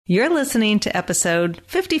You're listening to episode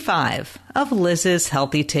 55 of Liz's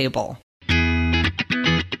Healthy Table.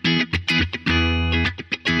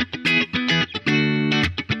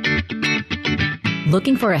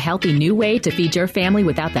 Looking for a healthy new way to feed your family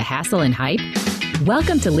without the hassle and hype?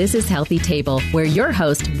 Welcome to Liz's Healthy Table, where your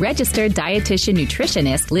host, registered dietitian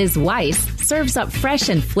nutritionist Liz Weiss, serves up fresh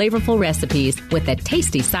and flavorful recipes with a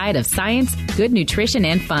tasty side of science, good nutrition,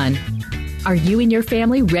 and fun. Are you and your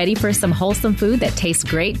family ready for some wholesome food that tastes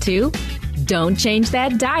great too? Don't change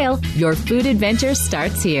that dial. Your food adventure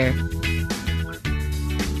starts here.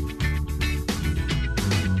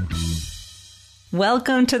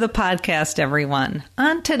 Welcome to the podcast, everyone.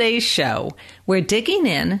 On today's show, we're digging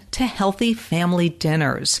in to healthy family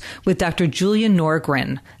dinners with Dr. Julia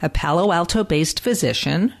Nordgren, a Palo Alto-based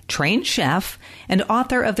physician, trained chef, and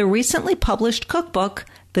author of the recently published cookbook,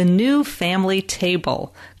 The New Family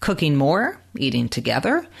Table, Cooking More, Eating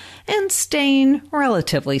Together, and Staying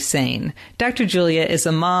Relatively Sane. Dr. Julia is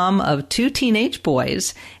a mom of 2 teenage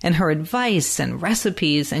boys, and her advice and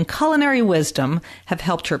recipes and culinary wisdom have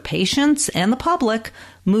helped her patients and the public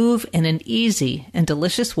move in an easy and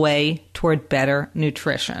delicious way toward better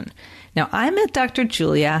nutrition. Now, I met Dr.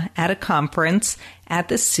 Julia at a conference at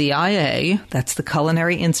the CIA, that's the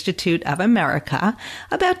Culinary Institute of America,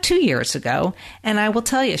 about 2 years ago. And I will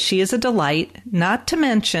tell you, she is a delight, not to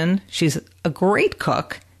mention she's a great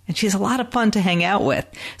cook, and she's a lot of fun to hang out with.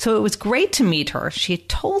 So it was great to meet her. She had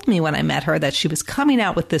told me when I met her that she was coming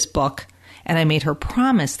out with this book, and I made her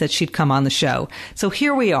promise that she'd come on the show. So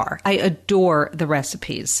here we are. I adore the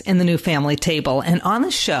recipes in the New Family Table. And on the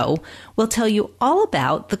show, we'll tell you all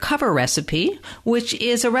about the cover recipe, which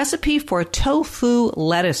is a recipe for tofu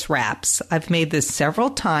lettuce wraps. I've made this several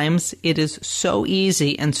times. It is so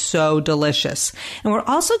easy and so delicious. And we're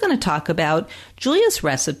also going to talk about Julia's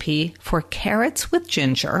recipe for carrots with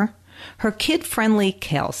ginger, her kid-friendly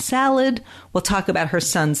kale salad. We'll talk about her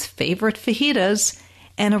son's favorite fajitas,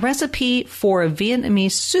 and a recipe for a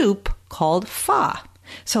Vietnamese soup called pho.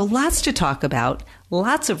 So lots to talk about,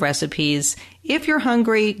 lots of recipes. If you're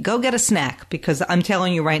hungry, go get a snack, because I'm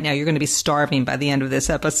telling you right now, you're going to be starving by the end of this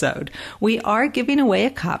episode. We are giving away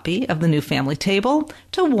a copy of the New Family Table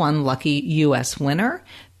to one lucky U.S. winner.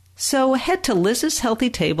 So head to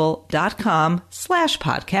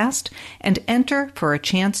lizshealthytable.com/podcast and enter for a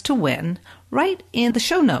chance to win right in the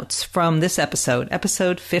show notes from this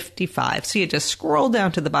episode 55. So you just scroll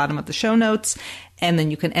down to the bottom of the show notes, and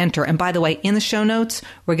then you can enter. And by the way, in the show notes,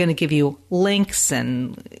 we're going to give you links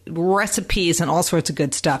and recipes and all sorts of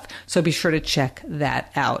good stuff. So be sure to check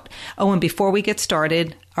that out. Oh, and before we get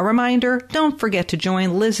started, a reminder, don't forget to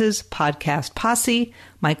join Liz's Podcast Posse,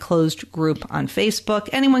 my closed group on Facebook.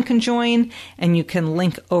 Anyone can join, and you can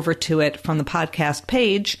link over to it from the podcast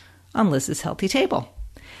page on Liz's Healthy Table.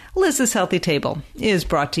 Liz's Healthy Table is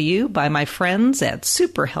brought to you by my friends at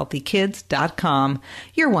superhealthykids.com,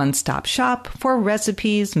 your one-stop shop for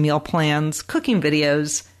recipes, meal plans, cooking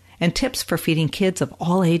videos, and tips for feeding kids of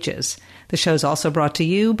all ages. The show is also brought to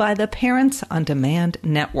you by the Parents on Demand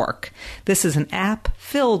Network. This is an app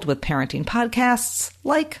filled with parenting podcasts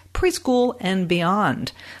like Preschool and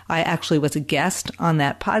Beyond. I actually was a guest on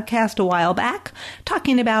that podcast a while back,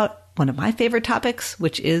 talking about one of my favorite topics,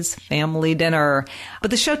 which is family dinner. But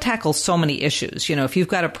the show tackles so many issues. You know, if you've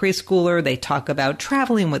got a preschooler, they talk about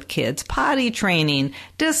traveling with kids, potty training,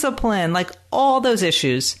 discipline, like all those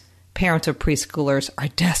issues parents of preschoolers are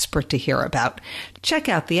desperate to hear about. Check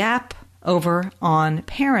out the app over on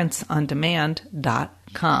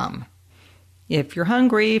parentsondemand.com. If you're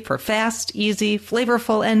hungry for fast, easy,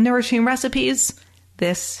 flavorful, and nourishing recipes,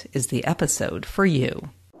 this is the episode for you.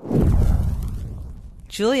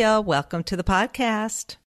 Julia, welcome to the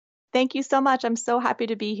podcast. Thank you so much. I'm so happy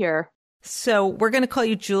to be here. So we're going to call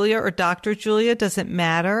you Julia or Dr. Julia. Does it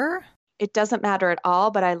matter? It doesn't matter at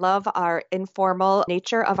all, but I love our informal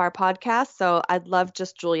nature of our podcast. So I'd love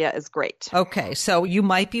just Julia is great. Okay. So you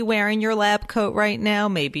might be wearing your lab coat right now.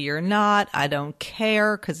 Maybe you're not. I don't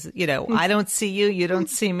care because, you know, I don't see you. You don't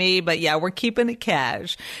see me. But yeah, we're keeping it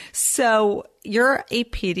cash. So you're a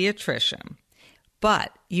pediatrician.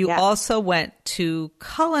 But you also went to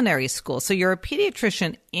culinary school. So you're a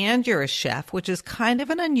pediatrician and you're a chef, which is kind of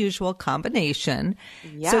an unusual combination.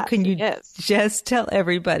 Yes, so can you just tell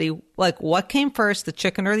everybody, like, what came first, the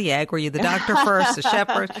chicken or the egg? Were you the doctor first, the chef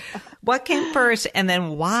first? What came first? And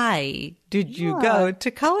then why did you go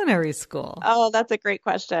to culinary school? Oh, that's a great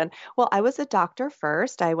question. Well, I was a doctor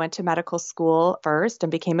first. I went to medical school first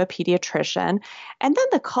and became a pediatrician. And then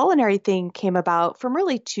the culinary thing came about from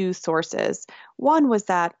really 2 sources. One was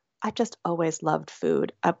that I just always loved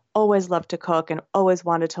food. I've always loved to cook and always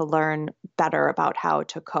wanted to learn better about how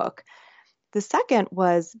to cook. The second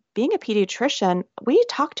was being a pediatrician, we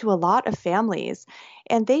talk to a lot of families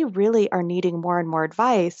and they really are needing more and more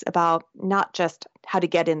advice about not just how to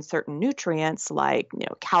get in certain nutrients like,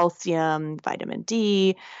 calcium, vitamin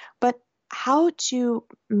D, but how to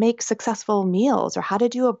make successful meals or how to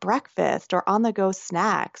do a breakfast or on the go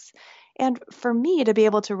snacks. And for me to be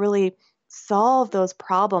able to really solve those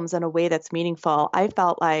problems in a way that's meaningful, I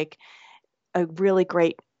felt like a really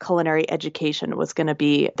great culinary education was going to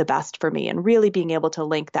be the best for me and really being able to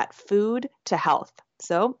link that food to health.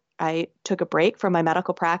 So I took a break from my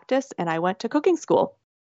medical practice and I went to cooking school.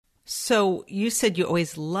 So you said you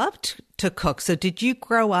always loved to cook. So did you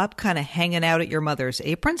grow up kind of hanging out at your mother's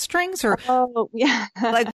apron strings or yeah.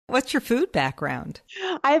 like what's your food background?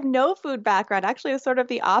 I have no food background. Actually, it's sort of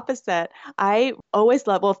the opposite. I always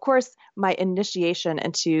loved, well, of course, my initiation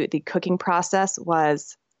into the cooking process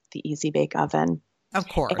was the Easy Bake Oven. Of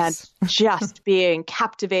course. And just being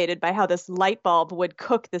captivated by how this light bulb would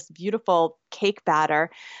cook this beautiful cake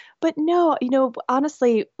batter. But no,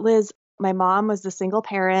 honestly, Liz, my mom was a single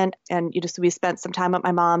parent and so we spent some time at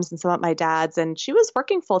my mom's and some at my dad's and she was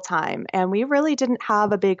working full time and we really didn't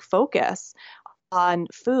have a big focus on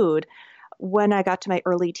food. When I got to my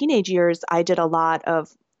early teenage years, I did a lot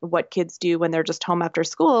of what kids do when they're just home after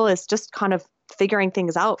school is just kind of figuring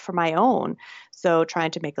things out for my own. So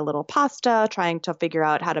trying to make a little pasta, trying to figure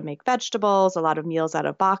out how to make vegetables, a lot of meals out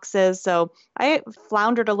of boxes. So I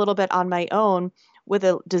floundered a little bit on my own with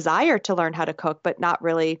a desire to learn how to cook, but not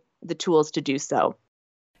really the tools to do so.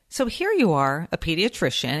 So here you are, a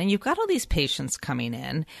pediatrician, and you've got all these patients coming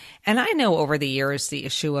in. And I know over the years, the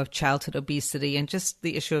issue of childhood obesity and just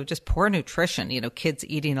the issue of just poor nutrition, kids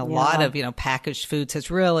eating a lot of, packaged foods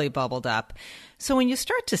has really bubbled up. So when you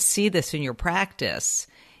start to see this in your practice,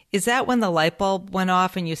 is that when the light bulb went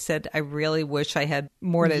off and you said, I really wish I had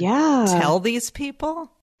more to tell these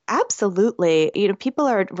people? Absolutely. People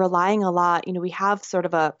are relying a lot. We have sort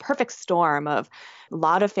of a perfect storm of a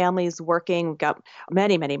lot of families working. We've got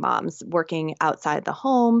many, many moms working outside the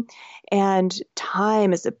home, and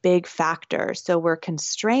time is a big factor. So we're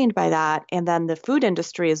constrained by that. And then the food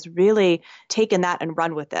industry has really taken that and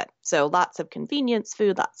run with it. So lots of convenience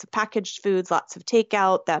food, lots of packaged foods, lots of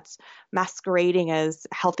takeout that's masquerading as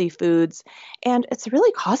healthy foods. And it's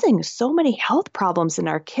really causing so many health problems in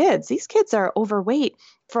our kids. These kids are overweight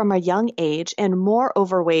from a young age and more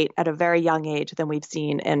overweight at a very young age than we've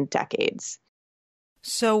seen in decades.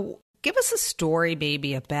 So give us a story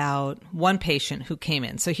maybe about one patient who came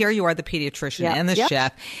in. So here you are, the pediatrician and the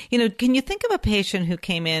chef. Can you think of a patient who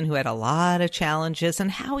came in who had a lot of challenges and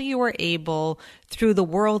how you were able, through the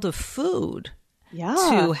world of food,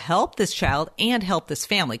 to help this child and help this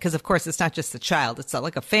family? Because, of course, it's not just the child. It's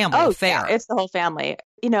like a family affair. Yeah, it's the whole family.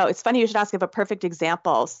 It's funny you should ask of a perfect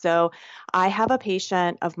example. So I have a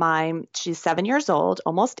patient of mine. She's 7 years old,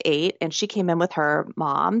 almost 8, and she came in with her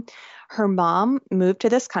mom. Her mom moved to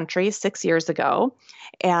this country 6 years ago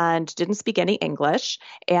and didn't speak any English.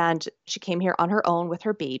 And she came here on her own with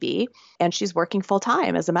her baby, and she's working full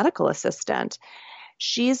time as a medical assistant.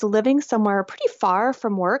 She's living somewhere pretty far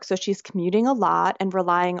from work, so she's commuting a lot and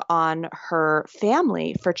relying on her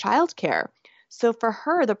family for childcare. So for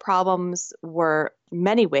her, the problems were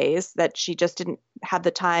many ways that she just didn't have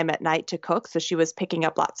the time at night to cook. So she was picking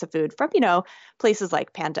up lots of food from, places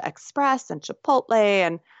like Panda Express and Chipotle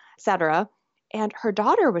and et cetera. And her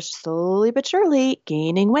daughter was slowly but surely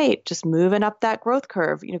gaining weight, just moving up that growth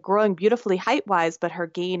curve, growing beautifully height-wise, but her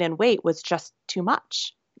gain in weight was just too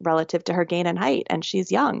much relative to her gain in height, and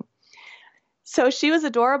she's young. So she was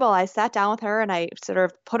adorable. I sat down with her and I sort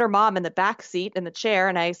of put her mom in the back seat in the chair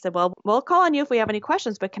and I said, well, we'll call on you if we have any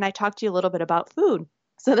questions, but can I talk to you a little bit about food?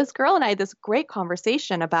 So this girl and I had this great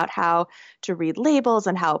conversation about how to read labels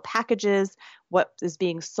and how packages, what is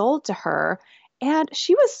being sold to her. And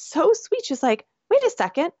she was so sweet. She's like, wait a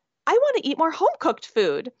second, I want to eat more home-cooked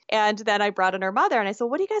food. And then I brought in her mother and I said,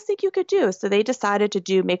 what do you guys think you could do? So they decided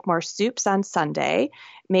to make more soups on Sunday,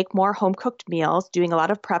 make more home-cooked meals, doing a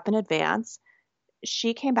lot of prep in advance.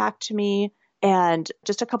 She came back to me and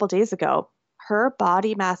just a couple days ago, her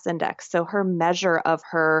body mass index, so her measure of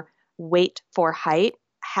her weight for height,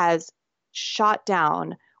 has shot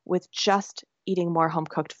down with just eating more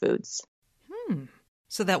home-cooked foods.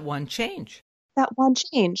 So that one change.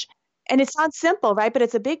 And it sounds simple, right? But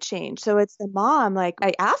it's a big change. So it's the mom, I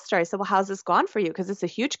asked her, I said, well, how's this gone for you? Because it's a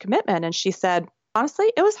huge commitment. And she said,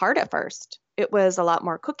 honestly, it was hard at first. It was a lot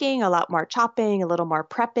more cooking, a lot more chopping, a little more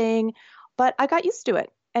prepping, but I got used to it.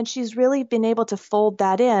 And she's really been able to fold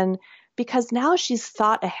that in because now she's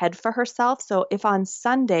thought ahead for herself. So if on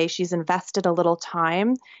Sunday she's invested a little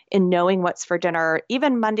time in knowing what's for dinner,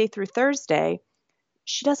 even Monday through Thursday,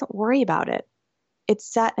 she doesn't worry about it. It's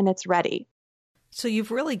set and it's ready. So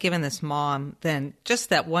you've really given this mom then just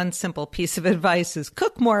that one simple piece of advice is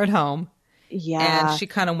cook more at home. Yeah. And she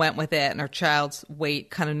kind of went with it and her child's weight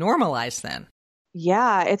kind of normalized then.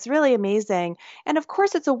 Yeah, it's really amazing. And of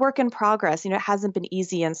course, it's a work in progress. It hasn't been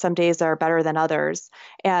easy, and some days are better than others.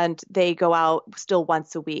 And they go out still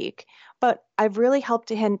once a week. But I've really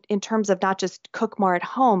helped in terms of not just cook more at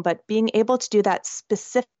home, but being able to do that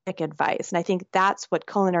specific advice. And I think that's what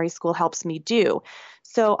culinary school helps me do.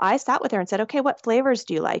 So I sat with her and said, okay, what flavors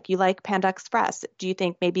do you like? You like Panda Express. Do you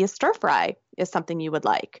think maybe a stir fry is something you would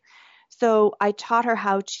like? So I taught her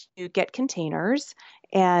how to get containers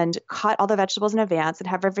and cut all the vegetables in advance and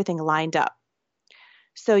have everything lined up.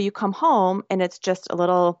 So you come home and it's just a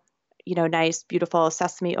little, nice, beautiful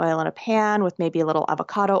sesame oil in a pan with maybe a little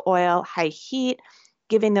avocado oil, high heat,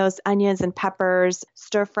 giving those onions and peppers,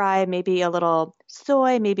 stir fry, maybe a little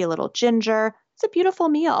soy, maybe a little ginger. It's a beautiful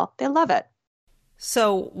meal. They love it.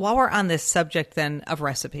 So while we're on this subject then of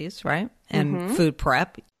recipes, right, and food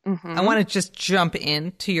prep, I want to just jump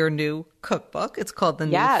into your new cookbook. It's called The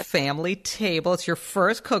New Family Table. It's your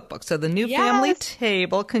first cookbook. So The New Family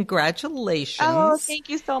Table, congratulations. Oh, thank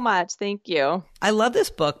you so much. Thank you. I love this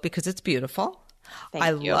book because it's beautiful.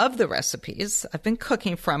 Thank you. Love the recipes. I've been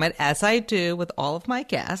cooking from it, as I do with all of my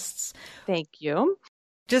guests. Thank you.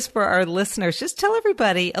 Just for our listeners, just tell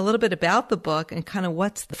everybody a little bit about the book and kind of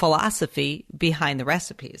what's the philosophy behind the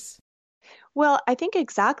recipes. Well, I think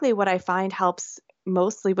exactly what I find helps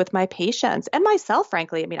mostly with my patients and myself,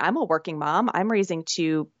 frankly. I mean, I'm a working mom. I'm raising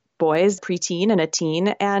two boys, preteen and a teen,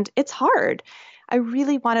 and it's hard. I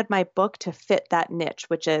really wanted my book to fit that niche,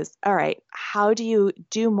 which is, all right, how do you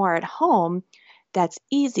do more at home that's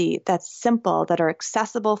easy, that's simple, that are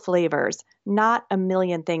accessible flavors, not a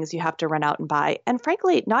million things you have to run out and buy, and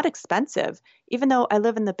frankly, not expensive. Even though I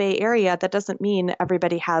live in the Bay Area, that doesn't mean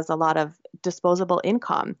everybody has a lot of disposable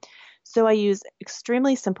income. So I use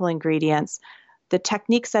extremely simple ingredients, the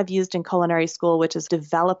techniques I've used in culinary school, which is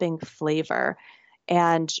developing flavor.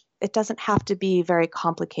 And it doesn't have to be very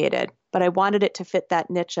complicated, but I wanted it to fit that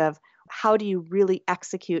niche of how do you really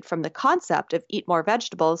execute from the concept of eat more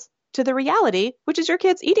vegetables to the reality, which is your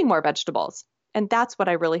kids eating more vegetables. And that's what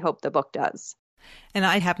I really hope the book does. And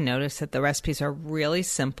I have noticed that the recipes are really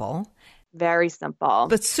simple. Very simple.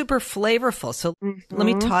 But super flavorful. So let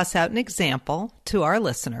me toss out an example to our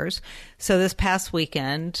listeners. So this past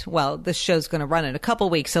weekend, well, this show's going to run in a couple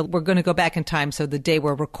weeks. So we're going to go back in time. So the day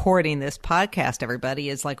we're recording this podcast, everybody,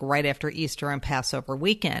 is like right after Easter and Passover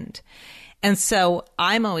weekend. And so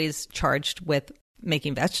I'm always charged with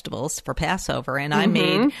making vegetables for Passover. And I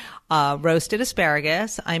made roasted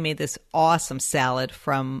asparagus. I made this awesome salad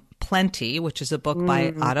from Plenty, which is a book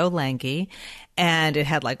by Otto Lengi. And it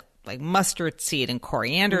had like mustard seed and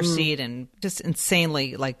coriander seed and just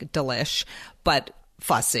insanely like delish, but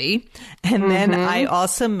fussy. And then I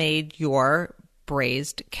also made your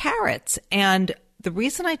braised carrots. And the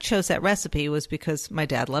reason I chose that recipe was because my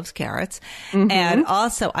dad loves carrots. And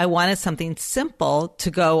also I wanted something simple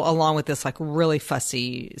to go along with this like really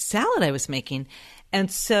fussy salad I was making. And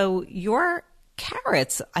so your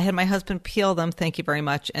carrots, I had my husband peel them, thank you very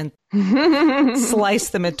much, and slice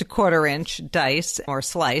them into 1/4 inch dice or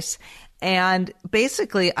slice. And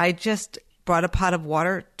basically I just brought a pot of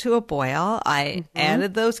water to a boil. I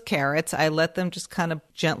added those carrots. I let them just kind of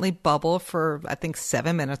gently bubble for, I think,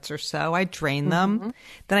 7 minutes or so. I drained them.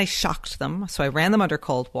 Then I shocked them. So I ran them under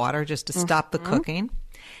cold water just to stop the cooking.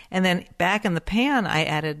 And then back in the pan, I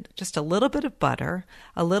added just a little bit of butter,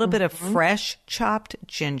 a little bit of fresh chopped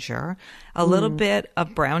ginger, a little bit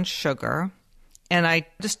of brown sugar, and I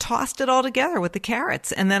just tossed it all together with the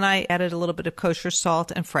carrots. And then I added a little bit of kosher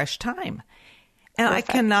salt and fresh thyme. And perfect.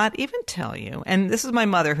 I cannot even tell you, and this is my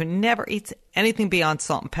mother who never eats anything beyond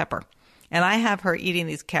salt and pepper. And I have her eating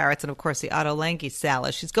these carrots and, of course, the Otto Lengi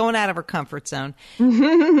salad. She's going out of her comfort zone.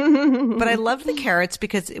 But I love the carrots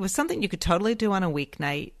because it was something you could totally do on a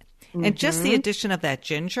weeknight. And just the addition of that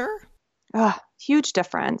ginger. Huge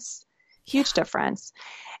difference. Huge difference.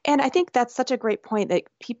 And I think that's such a great point that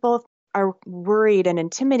people are worried and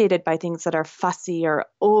intimidated by things that are fussy or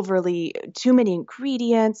overly too many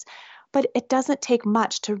ingredients. But it doesn't take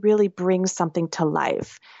much to really bring something to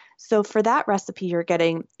life. So for that recipe, you're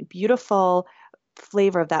getting beautiful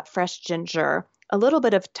flavor of that fresh ginger, a little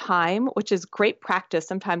bit of thyme, which is great practice.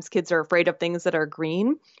 Sometimes kids are afraid of things that are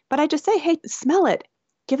green, but I just say, hey, smell it,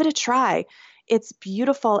 give it a try. It's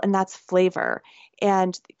beautiful, and that's flavor.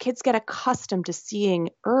 And kids get accustomed to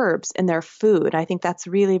seeing herbs in their food. I think that's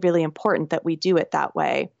really, really important that we do it that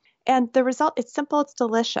way. And the result, it's simple, it's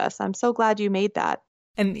delicious. I'm so glad you made that.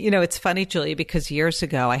 And, it's funny, Julia, because years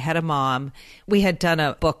ago I had a mom, we had done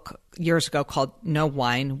a book years ago called No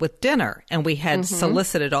Wine with Dinner. And we had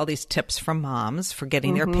solicited all these tips from moms for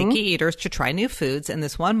getting their picky eaters to try new foods. And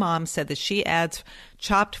this one mom said that she adds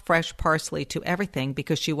chopped fresh parsley to everything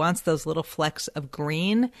because she wants those little flecks of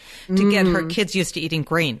green to get her kids used to eating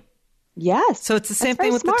green. Yes. So it's the same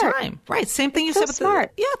thing with the thyme. Right. Same thing you said with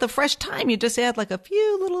the fresh thyme. You just add like a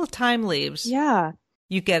few little thyme leaves. Yeah.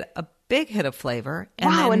 You get a big hit of flavor.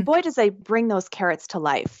 And boy, does they bring those carrots to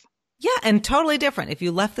life. Yeah, and totally different. If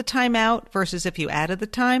you left the thyme out versus if you added the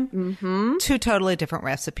thyme, two totally different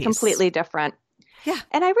recipes. Completely different. Yeah.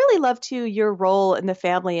 And I really love, too, your role in the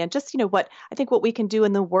family. And just, what I think what we can do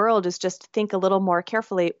in the world is just think a little more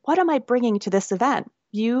carefully, what am I bringing to this event?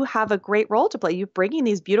 You have a great role to play. You're bringing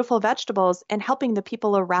these beautiful vegetables and helping the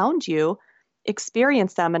people around you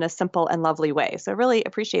experience them in a simple and lovely way. So I really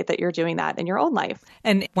appreciate that you're doing that in your own life.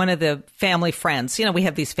 And one of the family friends, we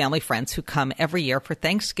have these family friends who come every year for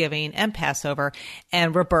Thanksgiving and Passover.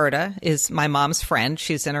 And Roberta is my mom's friend.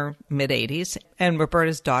 She's in her mid-80s. And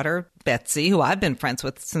Roberta's daughter, Betsy, who I've been friends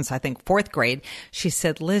with since I think fourth grade, she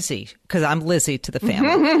said, Lizzie, because I'm Lizzie to the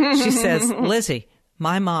family. She says, Lizzie,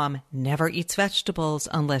 my mom never eats vegetables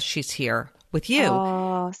unless she's here with you.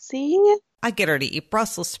 Oh, see? I get her to eat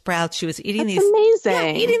Brussels sprouts. She was eating That's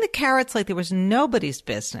amazing. Yeah, eating the carrots like there was nobody's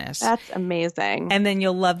business. That's amazing. And then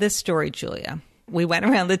you'll love this story, Julia. We went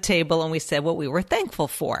around the table and we said what we were thankful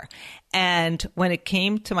for. And when it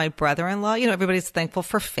came to my brother-in-law, everybody's thankful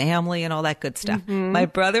for family and all that good stuff. My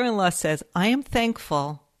brother-in-law says, I am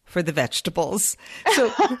thankful for the vegetables.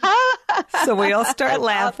 So we all start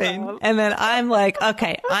laughing. Awesome. And then I'm like,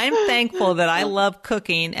 okay, I'm thankful that I love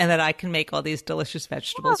cooking and that I can make all these delicious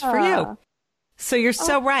vegetables for you. So you're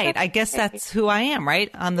so right. I guess that's who I am, right?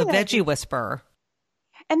 I'm the veggie whisperer.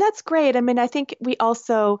 And that's great. I mean, I think we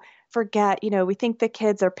also forget, we think the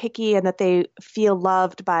kids are picky and that they feel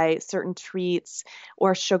loved by certain treats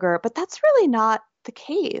or sugar, but that's really not the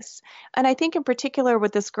case. And I think in particular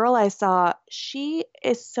with this girl I saw, she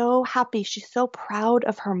is so happy. She's so proud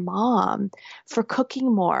of her mom for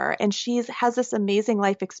cooking more. And she has this amazing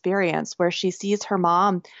life experience where she sees her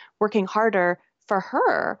mom working harder for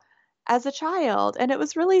her as a child. And it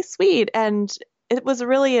was really sweet. And it was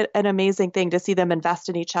really an amazing thing to see them invest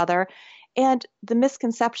in each other. And the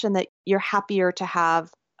misconception that you're happier to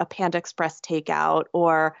have a Panda Express takeout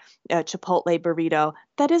or a Chipotle burrito,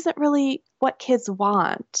 that isn't really what kids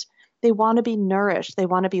want. They want to be nourished. They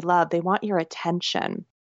want to be loved. They want your attention.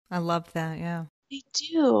 I love that. Yeah. They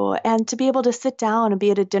do. And to be able to sit down and be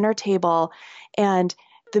at a dinner table, and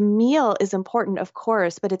the meal is important, of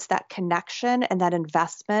course, but it's that connection and that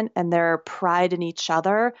investment and their pride in each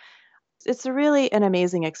other. It's really an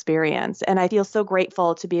amazing experience. And I feel so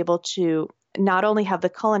grateful to be able to not only have the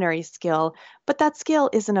culinary skill, but that skill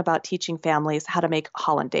isn't about teaching families how to make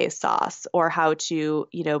hollandaise sauce or how to,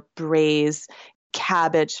 braise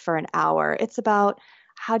cabbage for an hour. It's about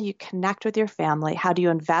how do you connect with your family? How do you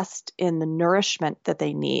invest in the nourishment that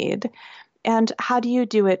they need? And how do you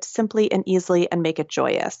do it simply and easily and make it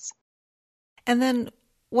joyous? And then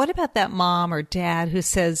what about that mom or dad who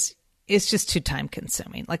says, it's just too time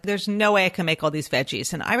consuming. Like there's no way I can make all these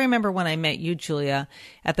veggies. And I remember when I met you, Julia,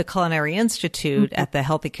 at the Culinary Institute at the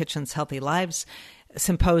Healthy Kitchens, Healthy Lives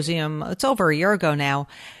Symposium. It's over a year ago now.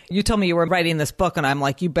 You told me you were writing this book and I'm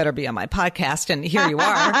like, you better be on my podcast. And here you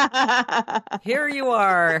are. Here you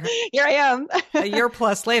are. Here I am. A year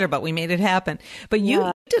plus later, but we made it happen. But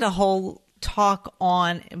you did a whole talk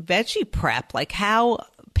on veggie prep, like how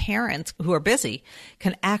parents who are busy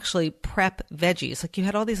can actually prep veggies. Like you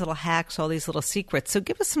had all these little hacks, all these little secrets. So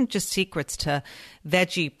give us some just secrets to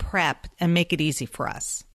veggie prep and make it easy for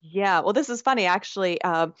us. Yeah, well, this is funny. Actually,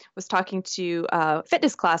 was talking to a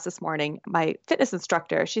fitness class this morning. My fitness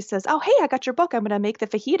instructor, she says, oh, hey, I got your book. I'm going to make the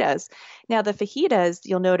fajitas. Now, the fajitas,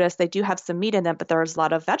 you'll notice they do have some meat in them, but there's a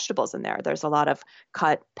lot of vegetables in there. There's a lot of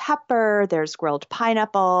cut pepper, there's grilled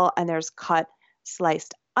pineapple, and there's cut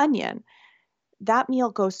sliced onion. That meal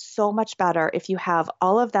goes so much better if you have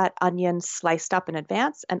all of that onion sliced up in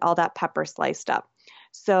advance and all that pepper sliced up.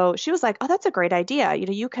 So she was like, oh, that's a great idea.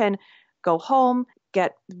 You can go home,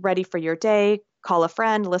 get ready for your day, call a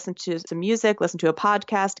friend, listen to some music, listen to a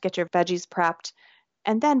podcast, get your veggies prepped.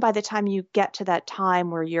 And then by the time you get to that time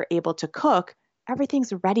where you're able to cook,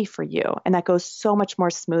 everything's ready for you. And that goes so much more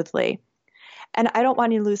smoothly. And I don't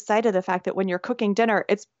want you to lose sight of the fact that when you're cooking dinner,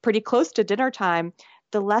 it's pretty close to dinner time.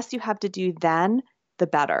 The less you have to do then, the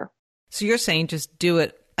better. So you're saying just do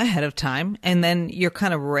it ahead of time and then you're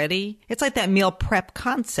kind of ready. It's like that meal prep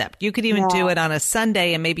concept. You could even do it on a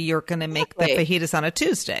Sunday and maybe you're going to make the fajitas on a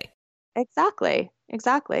Tuesday. Exactly.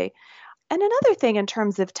 And another thing in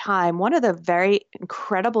terms of time, one of the very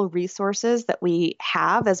incredible resources that we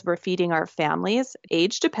have as we're feeding our families,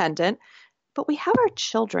 age dependent, but we have our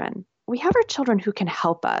children. We have our children who can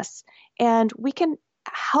help us, and we can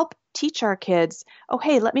help teach our kids, oh,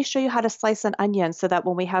 hey, let me show you how to slice an onion so that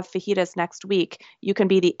when we have fajitas next week, you can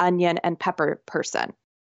be the onion and pepper person.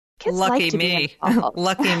 Kids Lucky like to me. Be involved.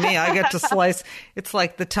 Lucky me. I get to slice. It's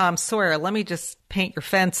like the Tom Sawyer. Let me just paint your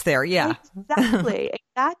fence there. Yeah.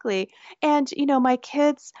 Exactly. And, my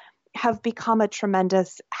kids have become a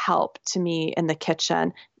tremendous help to me in the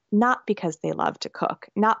kitchen, not because they love to cook,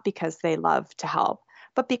 not because they love to help,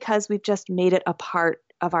 but because we've just made it a part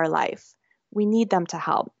of our life. We need them to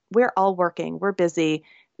help. We're all working. We're busy.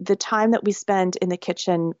 The time that we spend in the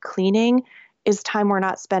kitchen cleaning is time we're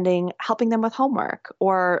not spending helping them with homework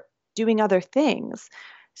or doing other things.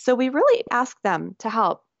 So we really ask them to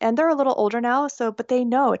help. And they're a little older now, but they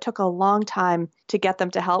know it took a long time to get them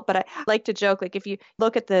to help. But I like to joke, like if you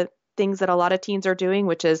look at the things that a lot of teens are doing,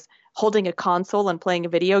 which is holding a console and playing a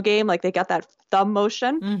video game, like they got that thumb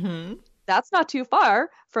motion. Mm-hmm. That's not too far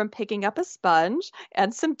from picking up a sponge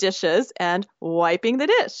and some dishes and wiping the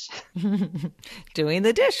dish. Doing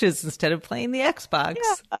the dishes instead of playing the Xbox.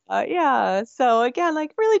 Yeah. So again,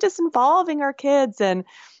 like really just involving our kids, and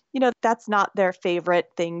that's not their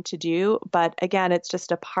favorite thing to do. But again, it's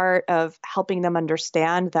just a part of helping them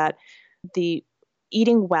understand that the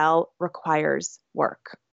eating well requires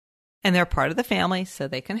work. And they're part of the family, so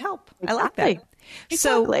they can help. Exactly. I like that.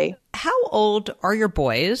 Exactly. So how old are your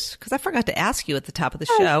boys? Because I forgot to ask you at the top of the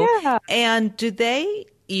show. Yeah. And do they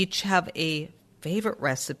each have a favorite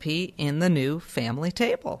recipe in the new family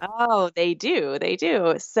table? Oh, they do. They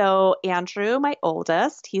do. So Andrew, my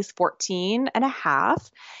oldest, he's 14 and a half,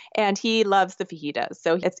 and he loves the fajitas.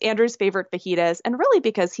 So it's Andrew's favorite fajitas, and really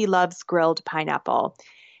because he loves grilled pineapple.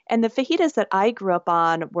 And the fajitas that I grew up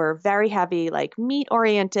on were very heavy, like meat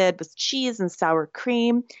oriented with cheese and sour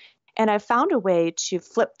cream. And I found a way to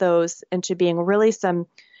flip those into being really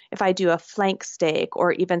if I do a flank steak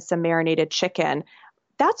or even some marinated chicken,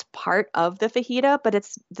 that's part of the fajita, but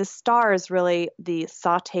the star is really the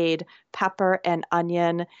sauteed pepper and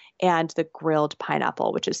onion and the grilled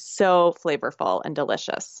pineapple, which is so flavorful and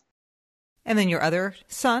delicious. And then your other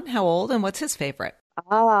son, how old and what's his favorite?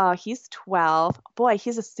 Oh, he's 12. Boy,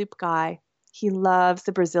 he's a soup guy. He loves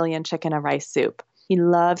the Brazilian chicken and rice soup. He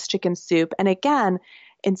loves chicken soup. And again,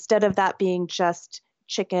 instead of that being just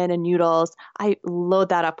chicken and noodles, I load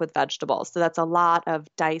that up with vegetables. So that's a lot of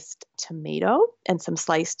diced tomato and some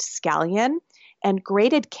sliced scallion and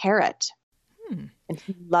grated carrot. And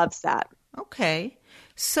he loves that. Okay.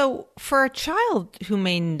 So for a child who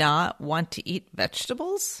may not want to eat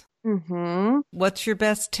vegetables, what's your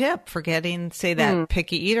best tip for getting, say, that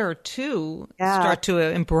picky eater to start to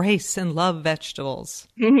embrace and love vegetables?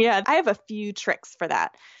 Yeah, I have a few tricks for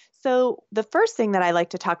that. So the first thing that I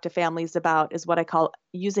like to talk to families about is what I call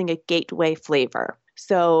using a gateway flavor.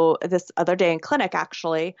 So this other day in clinic,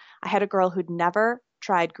 actually, I had a girl who'd never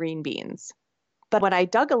tried green beans. But when I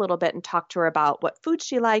dug a little bit and talked to her about what food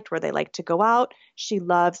she liked, where they liked to go out, she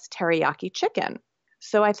loves teriyaki chicken.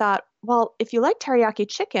 So I thought, well, if you like teriyaki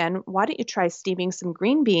chicken, why don't you try steaming some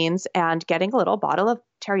green beans and getting a little bottle of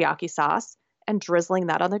teriyaki sauce and drizzling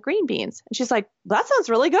that on the green beans? And she's like, that sounds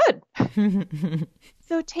really good.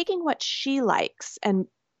 So taking what she likes and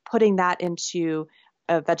putting that into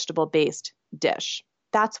a vegetable-based dish,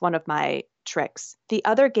 that's one of my tricks. The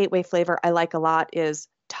other gateway flavor I like a lot is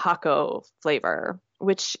taco flavor,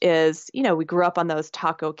 which is, we grew up on those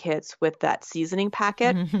taco kits with that seasoning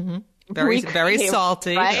packet. Very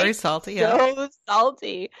salty, right? Very salty. Yeah. So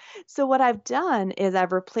salty. So what I've done is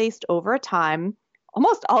I've replaced over time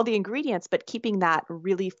almost all the ingredients, but keeping that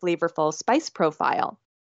really flavorful spice profile.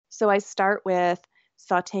 So I start with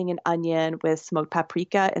sauteing an onion with smoked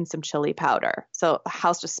paprika and some chili powder. So the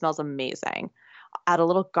house just smells amazing. Add a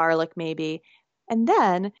little garlic maybe. And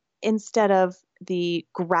then instead of the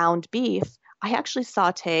ground beef, I actually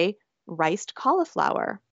saute riced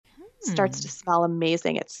cauliflower. Starts to smell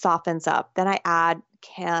amazing. It softens up. Then I add a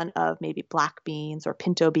can of maybe black beans or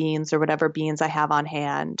pinto beans or whatever beans I have on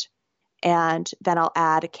hand. And then I'll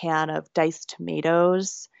add a can of diced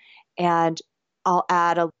tomatoes, and I'll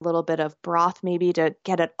add a little bit of broth maybe to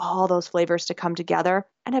get all those flavors to come together.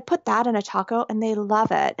 And I put that in a taco and they love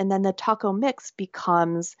it. And then the taco mix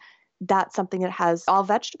becomes something that has all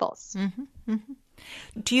vegetables.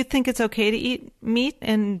 Do you think it's okay to eat meat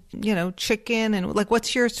and, chicken? And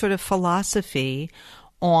what's your sort of philosophy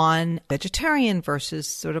on vegetarian versus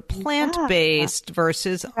sort of plant-based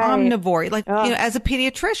versus omnivore? As a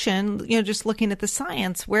pediatrician, just looking at the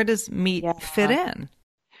science, where does meat fit in?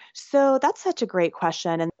 So that's such a great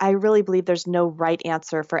question. And I really believe there's no right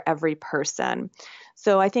answer for every person.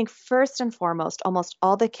 So I think first and foremost, almost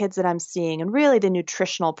all the kids that I'm seeing and really the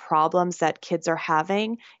nutritional problems that kids are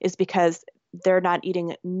having is because they're not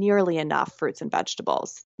eating nearly enough fruits and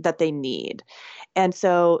vegetables that they need. And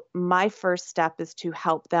so my first step is to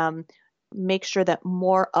help them make sure that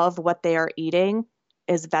more of what they are eating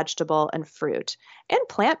is vegetable and fruit and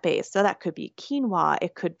plant-based. So that could be quinoa,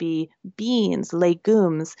 it could be beans,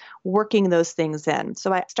 legumes, working those things in.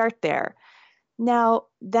 So I start there. Now,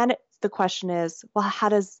 then the question is, well, how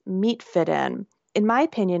does meat fit in? In my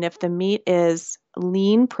opinion, if the meat is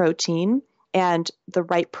lean protein and the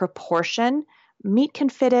right proportion, meat can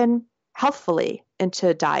fit in healthfully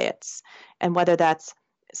into diets. And whether that's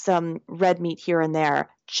some red meat here and there,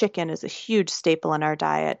 chicken is a huge staple in our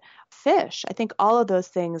diet, fish, I think all of those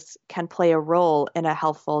things can play a role in a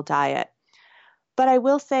healthful diet. But I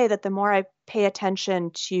will say that the more I pay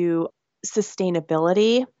attention to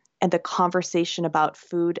sustainability and the conversation about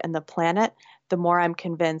food and the planet, the more I'm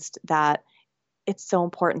convinced that it's so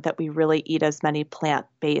important that we really eat as many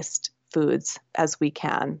plant-based foods as we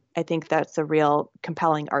can. I think that's a real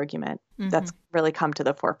compelling argument that's really come to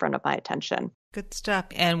the forefront of my attention. Good stuff.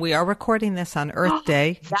 And we are recording this on Earth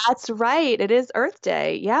Day. That's right. It is Earth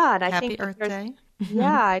Day. Yeah. And I Happy think Earth Day.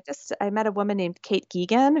 Yeah, I met a woman named Kate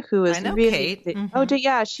Geegan who is I know really,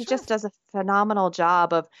 Kate. She just does a phenomenal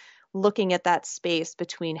job of looking at that space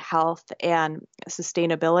between health and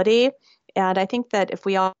sustainability. And I think that if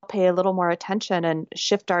we all pay a little more attention and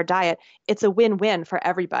shift our diet, it's a win-win for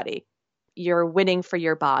everybody. You're winning for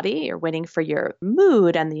your body, you're winning for your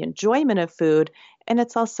mood and the enjoyment of food. And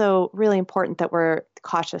it's also really important that we're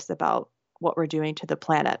cautious about what we're doing to the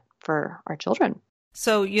planet for our children.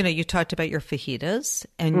 So, you talked about your fajitas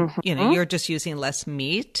and, you're just using less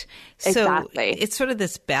meat. So Exactly. It's sort of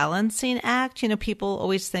this balancing act. People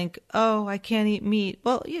always think, oh, I can't eat meat.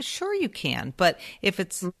 Well, yeah, sure you can. But if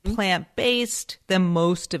it's plant-based, then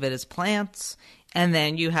most of it is plants. And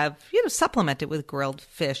then you have, supplement it with grilled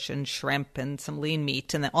fish and shrimp and some lean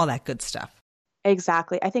meat and then all that good stuff.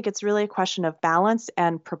 Exactly. I think it's really a question of balance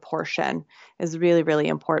and proportion is really, really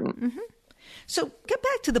important. So get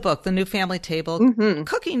back to the book, The New Family Table,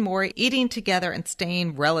 Cooking More, Eating Together, and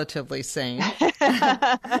Staying Relatively Sane.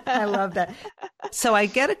 I love that. So I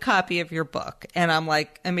get a copy of your book and I'm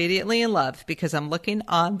like immediately in love because I'm looking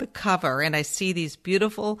on the cover and I see these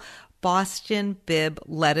beautiful Boston Bibb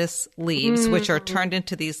lettuce leaves, which are turned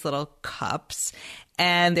into these little cups.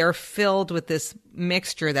 And they're filled with this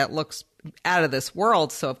mixture that looks out of this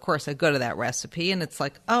world. So, of course, I go to that recipe and it's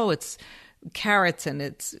like, oh, it's carrots and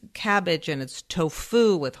it's cabbage and it's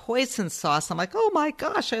tofu with hoisin sauce. I'm like, oh my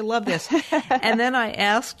gosh, I love this. And then I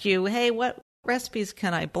asked you, hey, what recipes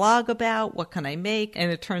can I blog about? What can I make?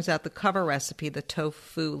 And it turns out the cover recipe, the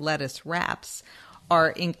tofu lettuce wraps, are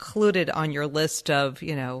included on your list of,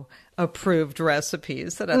 approved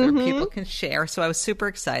recipes that other people can share. So I was super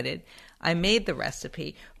excited. I made the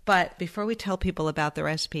recipe. But before we tell people about the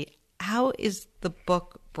recipe, how is the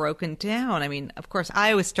book broken down? I mean, of course, I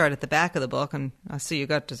always start at the back of the book, and I see you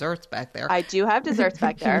got desserts back there. I do have desserts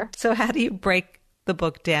back there. So how do you break the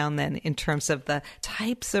book down then in terms of the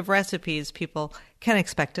types of recipes people can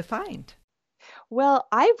expect to find? Well,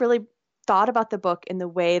 I really thought about the book in the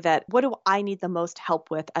way that what do I need the most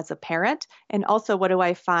help with as a parent? And also what do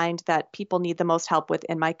I find that people need the most help with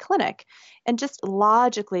in my clinic? And just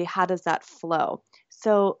logically, how does that flow?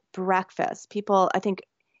 So breakfast, I think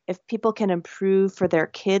if people can improve for their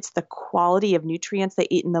kids the quality of nutrients they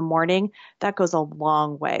eat in the morning, that goes a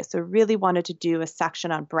long way. So really wanted to do a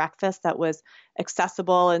section on breakfast that was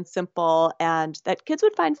accessible and simple and that kids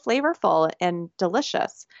would find flavorful and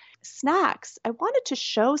delicious. Snacks, I wanted to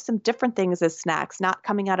show some different things as snacks, not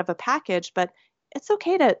coming out of a package, but it's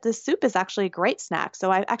okay the soup is actually a great snack.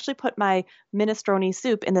 So I actually put my minestrone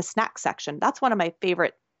soup in the snack section. That's one of my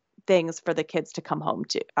favorite things for the kids to come home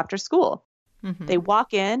to after school. They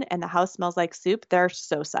walk in and the house smells like soup. They're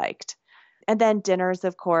so psyched. And then dinners,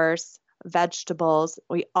 of course, vegetables.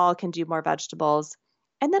 We all can do more vegetables.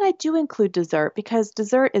 And then I do include dessert because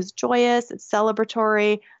dessert is joyous. It's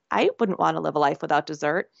celebratory. I wouldn't want to live a life without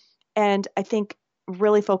dessert. And I think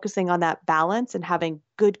really focusing on that balance and having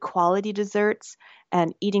good quality desserts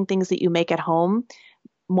and eating things that you make at home,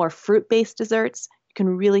 more fruit-based desserts, you can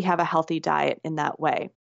really have a healthy diet in that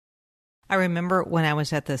way. I remember when I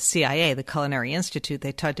was at the CIA, the Culinary Institute,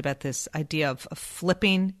 they talked about this idea of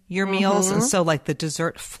flipping your meals. And so like the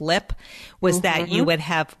dessert flip was that you would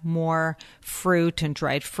have more fruit and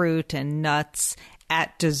dried fruit and nuts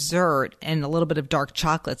at dessert and a little bit of dark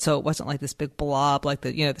chocolate. So it wasn't like this big blob, like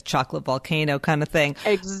the chocolate volcano kind of thing.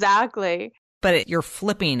 Exactly. but you're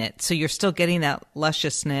flipping it. So you're still getting that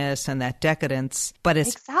lusciousness and that decadence, but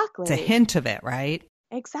it's a hint of it, right?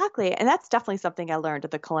 Exactly. And that's definitely something I learned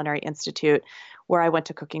at the Culinary Institute where I went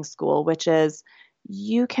to cooking school, which is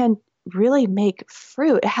you can really make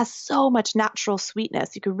fruit. It has so much natural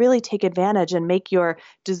sweetness. You could really take advantage and make your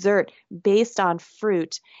dessert based on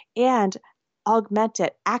fruit and augment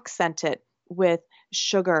it, accent it with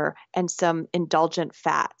sugar and some indulgent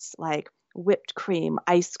fats like whipped cream,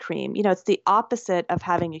 ice cream. It's the opposite of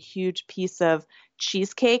having a huge piece of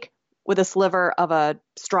cheesecake with a sliver of a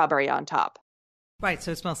strawberry on top. Right.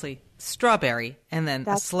 So it's mostly strawberry and then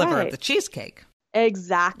a sliver of the cheesecake.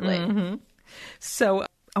 Exactly. Mm-hmm. So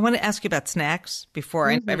I want to ask you about snacks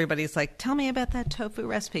before everybody's like, tell me about that tofu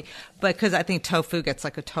recipe. But because I think tofu gets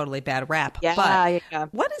like a totally bad rap. Yeah,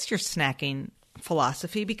 but what is your snacking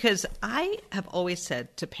philosophy? Because I have always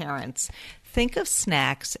said to parents, think of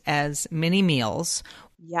snacks as mini meals.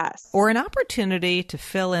 Yes. Or an opportunity to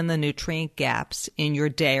fill in the nutrient gaps in your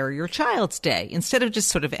day or your child's day instead of just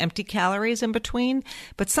sort of empty calories in between,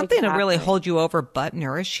 but something to really hold you over but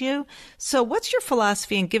nourish you. So what's your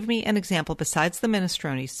philosophy? And give me an example besides the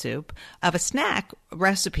minestrone soup of a snack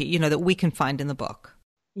recipe, that we can find in the book.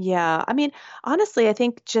 Yeah. I mean, honestly, I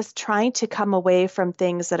think just trying to come away from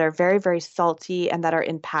things that are very, very salty and that are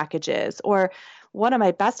in packages. Or one of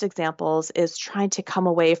my best examples is trying to come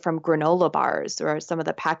away from granola bars or some of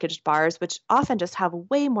the packaged bars, which often just have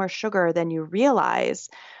way more sugar than you realize.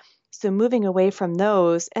 So moving away from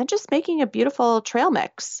those and just making a beautiful trail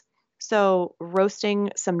mix. So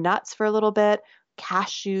roasting some nuts for a little bit,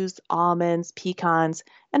 cashews, almonds, pecans,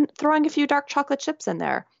 and throwing a few dark chocolate chips in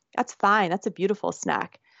there. That's fine. That's a beautiful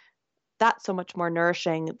snack. That's so much more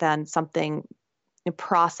nourishing than something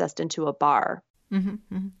processed into a bar. Mm-hmm,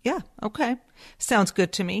 mm-hmm. Yeah. Okay. Sounds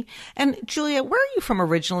good to me. And Julia, where are you from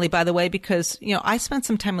originally, by the way? Because, I spent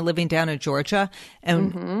some time living down in Georgia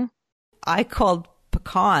and I called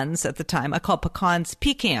pecans at the time. I called pecans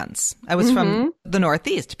pecans. I was from the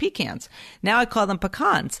Northeast, pecans. Now I call them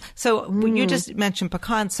pecans. So when you just mentioned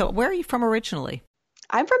pecans. So where are you from originally?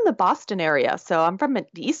 I'm from the Boston area. So I'm from the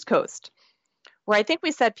East Coast where I think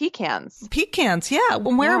we said pecans. Pecans. Yeah.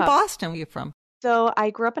 Well, where in Boston were you from? So I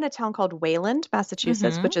grew up in a town called Wayland,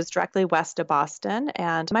 Massachusetts, which is directly west of Boston.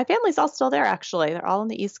 And my family's all still there, actually. They're all on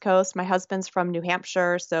the East Coast. My husband's from New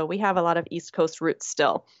Hampshire, so we have a lot of East Coast roots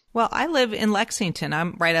still. Well, I live in Lexington.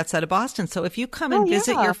 I'm right outside of Boston. So if you come and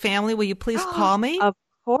visit your family, will you please call me? Of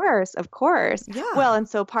course, of course. Yeah. Well, and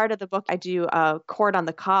so part of the book, I do a corn on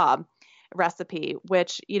the cob recipe,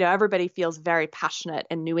 which, everybody feels very passionate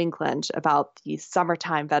in New England about the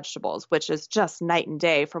summertime vegetables, which is just night and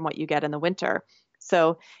day from what you get in the winter.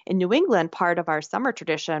 So in New England, part of our summer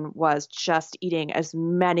tradition was just eating as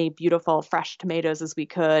many beautiful fresh tomatoes as we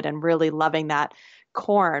could and really loving that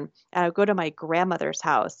corn. And I would go to my grandmother's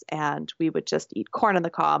house and we would just eat corn on the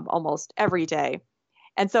cob almost every day.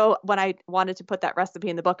 And so when I wanted to put that recipe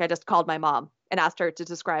in the book, I just called my mom and asked her to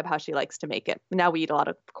describe how she likes to make it. Now we eat a lot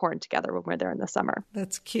of corn together when we're there in the summer.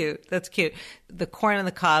 That's cute. That's cute. The corn on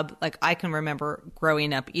the cob, like I can remember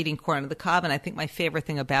growing up eating corn on the cob. And I think my favorite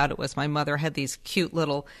thing about it was my mother had these cute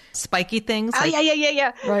little spiky things. Oh,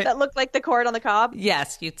 yeah. Right. That looked like the corn on the cob.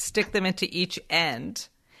 Yes. You'd stick them into each end.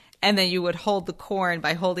 And then you would hold the corn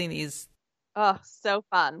by holding these. Oh, so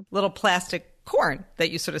fun. Little plastic corn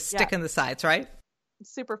that you sort of stick in the sides, right?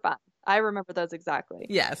 Super fun. I remember those exactly.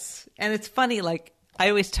 Yes. And it's funny, like I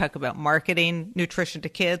always talk about marketing nutrition to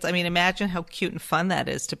kids. I mean, imagine how cute and fun that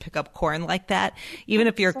is to pick up corn like that. Even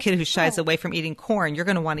if you're a kid who shies away from eating corn, you're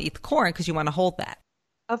going to want to eat the corn because you want to hold that.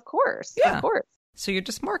 Of course. Yeah. Of course. So you're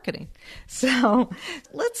just marketing. So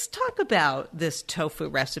let's talk about this tofu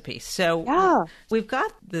recipe. So we've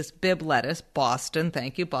got this Bibb lettuce, Boston,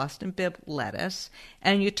 thank you, Boston Bibb lettuce,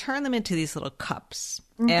 and you turn them into these little cups.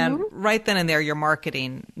 And right then and there, you're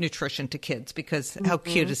marketing nutrition to kids because how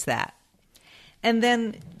cute is that? And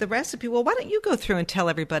then the recipe, well, why don't you go through and tell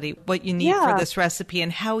everybody what you need for this recipe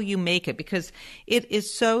and how you make it? Because it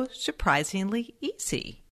is so surprisingly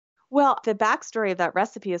easy. Well, the backstory of that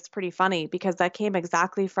recipe is pretty funny because that came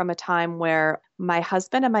exactly from a time where my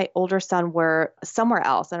husband and my older son were somewhere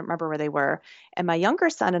else. I don't remember where they were. And my younger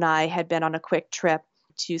son and I had been on a quick trip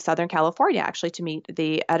to Southern California, actually, to meet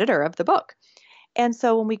the editor of the book. And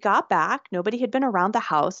so when we got back, nobody had been around the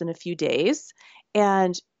house in a few days.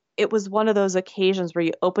 And it was one of those occasions where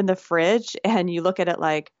you open the fridge and you look at it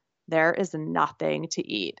like, there is nothing to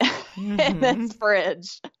eat in this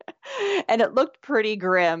fridge. And it looked pretty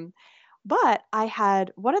grim. But I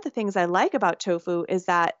had one of the things I like about tofu is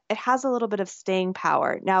that it has a little bit of staying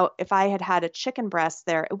power. Now, if I had had a chicken breast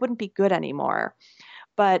there, it wouldn't be good anymore.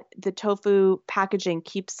 But the tofu packaging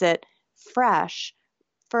keeps it fresh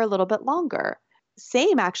for a little bit longer.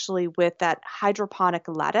 Same actually with that hydroponic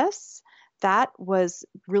lettuce. That was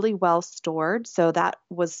really well stored, so that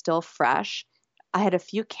was still fresh. I had a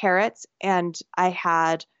few carrots and I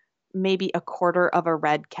had maybe a quarter of a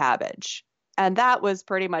red cabbage. And that was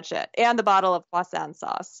pretty much it. And the bottle of hoisin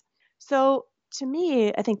sauce. So to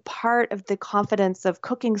me, I think part of the confidence of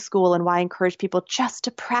cooking school and why I encourage people just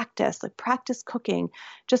to practice, like practice cooking,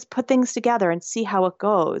 just put things together and see how it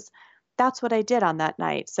goes. That's what I did on that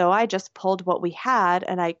night. So I just pulled what we had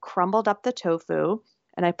and I crumbled up the tofu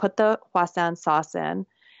and I put the hoisin sauce in.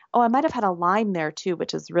 Oh, I might have had a lime there too,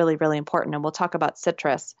 which is really, really important. And we'll talk about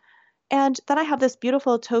citrus. And then I have this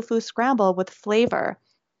beautiful tofu scramble with flavor.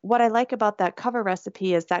 What I like about that cover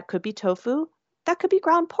recipe is that could be tofu, that could be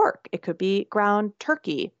ground pork, it could be ground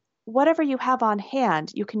turkey. Whatever you have on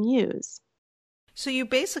hand, you can use. So you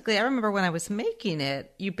basically, I remember when I was making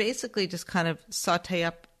it, you basically just kind of saute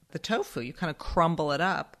up the tofu. You kind of crumble it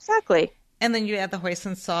up. Exactly. And then you add the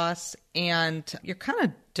hoisin sauce and you're kind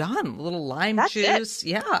of done. A little lime That's juice. it.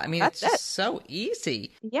 Yeah, I mean, That's it's just so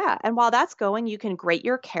easy. Yeah. And while that's going, you can grate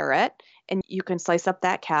your carrot and you can slice up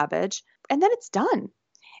that cabbage and then it's done.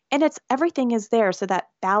 And everything is there. So that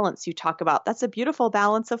balance you talk about, that's a beautiful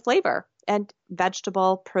balance of flavor and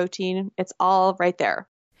vegetable, protein. It's all right there.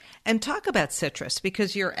 And talk about citrus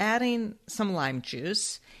because you're adding some lime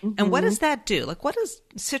juice. Mm-hmm. And what does that do? Like, what does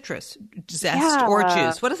citrus zest or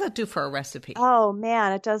juice, what does that do for a recipe? Oh,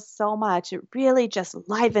 man, it does so much. It really just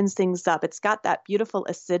livens things up. It's got that beautiful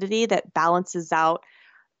acidity that balances out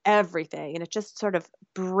everything, and it just sort of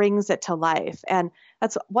brings it to life. And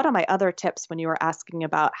that's one of my other tips when you were asking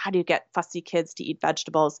about how do you get fussy kids to eat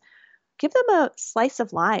vegetables. Give them a slice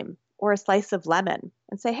of lime or a slice of lemon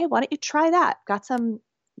and say, hey, why don't you try that? Got some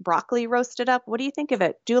broccoli roasted up. What do you think of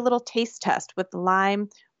it? Do a little taste test with lime,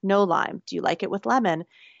 no lime. Do you like it with lemon?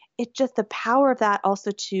 It just, the power of that also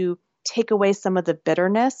to take away some of the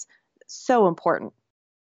bitterness, so important.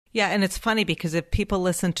 Yeah, and it's funny because if people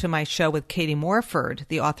listen to my show with Katie Morford,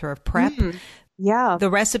 the author of Prep, yeah, the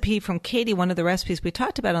recipe from Katie, one of the recipes we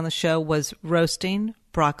talked about on the show was roasting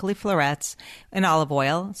broccoli florets in olive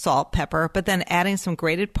oil, salt, pepper, but then adding some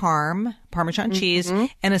grated Parmesan cheese,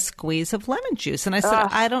 and a squeeze of lemon juice. And I said,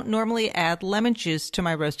 I don't normally add lemon juice to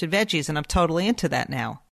my roasted veggies, and I'm totally into that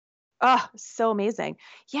now. Oh, so amazing.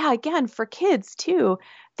 Yeah, again, for kids too,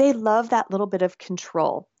 they love that little bit of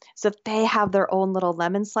control. So if they have their own little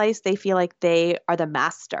lemon slice, they feel like they are the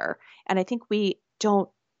master. And I think we don't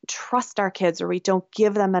trust our kids or we don't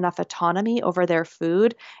give them enough autonomy over their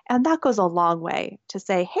food. And that goes a long way to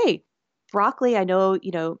say, hey, broccoli, I know,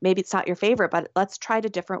 maybe it's not your favorite, but let's try it a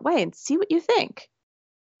different way and see what you think.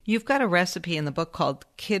 You've got a recipe in the book called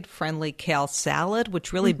Kid-Friendly Kale Salad,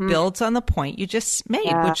 which really builds on the point you just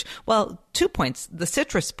made, which, well, 2 points, the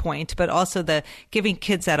citrus point, but also the giving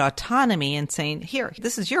kids that autonomy and saying, here,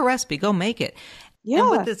 this is your recipe, go make it. Yeah.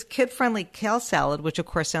 And with this kid-friendly kale salad, which of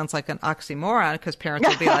course sounds like an oxymoron because parents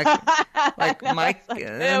will be like,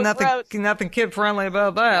 nothing kid-friendly,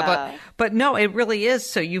 blah, blah. Yeah. But no, it really is.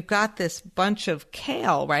 So you've got this bunch of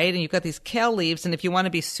kale, right? And you've got these kale leaves. And if you want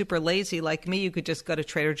to be super lazy like me, you could just go to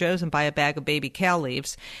Trader Joe's and buy a bag of baby kale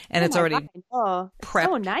leaves. And it's already prepped.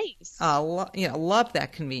 So nice. Love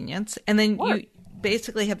that convenience. And then you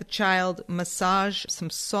basically have the child massage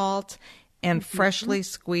some salt and freshly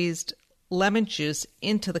squeezed lemon juice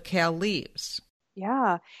into the kale leaves.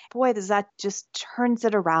 Yeah. Boy, that just turns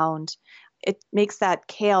it around. It makes that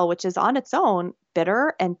kale, which is on its own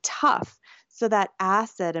bitter and tough. So that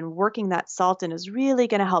acid and working that salt in is really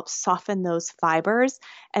going to help soften those fibers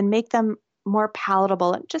and make them more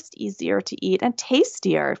palatable and just easier to eat and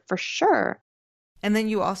tastier for sure. And then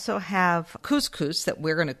you also have couscous that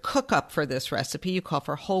we're going to cook up for this recipe. You call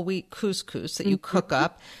for whole wheat couscous that you cook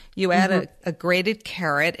up. You add a grated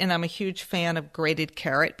carrot, and I'm a huge fan of grated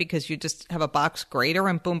carrot because you just have a box grater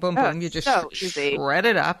and boom, boom, boom. You just shred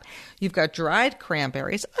it up. You've got dried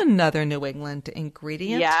cranberries, another New England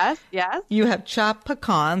ingredient. Yes. You have chopped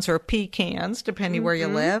pecans or pecans, depending where you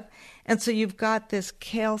live. And so you've got this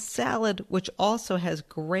kale salad, which also has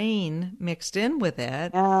grain mixed in with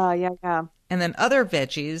it. Yeah. And then other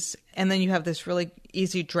veggies. And then you have this really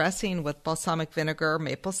easy dressing with balsamic vinegar,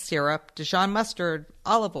 maple syrup, Dijon mustard,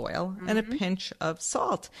 olive oil, and a pinch of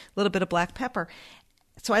salt, a little bit of black pepper.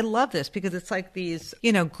 So I love this because it's like these,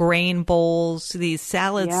 grain bowls, these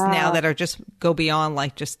salads now that are just go beyond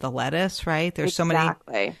like just the lettuce, right? There's so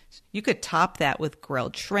many. You could top that with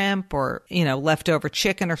grilled shrimp or, leftover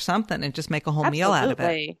chicken or something and just make a whole meal out of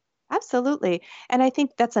it. Absolutely. And I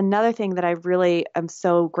think that's another thing that I really am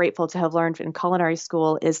so grateful to have learned in culinary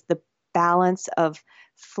school is the balance of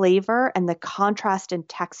flavor and the contrast in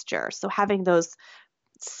texture. So having those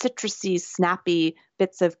citrusy, snappy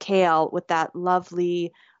bits of kale with that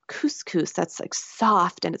lovely couscous that's like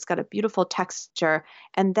soft and it's got a beautiful texture,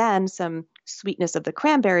 and then some sweetness of the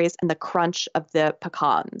cranberries and the crunch of the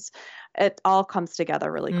pecans. It all comes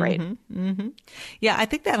together really great. Yeah, I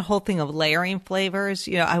think that whole thing of layering flavors,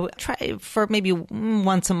 I would try for maybe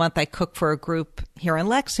once a month. I cook for a group here in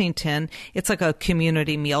Lexington. It's like a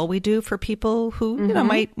community meal we do for people who,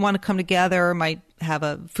 might want to come together, might have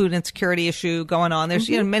a food insecurity issue going on. There's,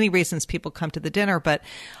 many reasons people come to the dinner, but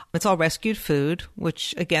it's all rescued food,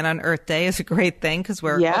 which again on Earth Day is a great thing because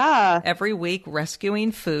we're every week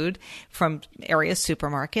rescuing food from area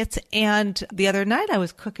supermarkets. And the other night I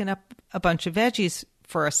was cooking up a bunch of veggies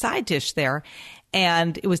for a side dish there,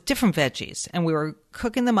 and it was different veggies, and we were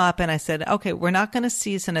cooking them up, and I said, okay, we're not going to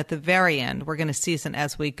season at the very end. We're going to season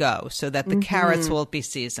as we go so that the carrots will be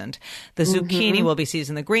seasoned, the zucchini will be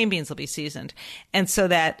seasoned, the green beans will be seasoned, and so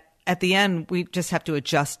that at the end we just have to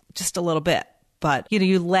adjust just a little bit. But,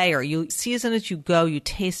 you layer, you season as you go, you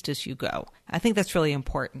taste as you go. I think that's really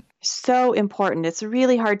important. So important. It's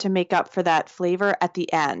really hard to make up for that flavor at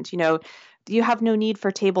the end. You have no need for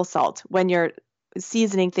table salt when you're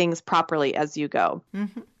seasoning things properly as you go.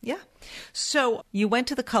 Yeah. So you went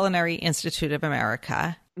to the Culinary Institute of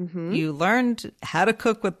America. You learned how to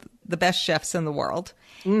cook with the best chefs in the world.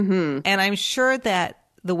 And I'm sure that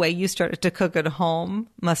the way you started to cook at home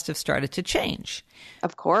must have started to change.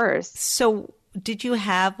 Of course. So did you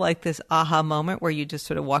have like this aha moment where you just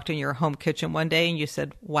sort of walked in your home kitchen one day and you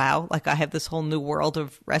said, wow, like I have this whole new world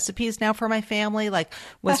of recipes now for my family? Like,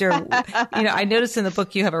 was there, I noticed in the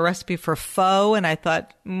book you have a recipe for pho, and I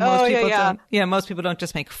thought most people don't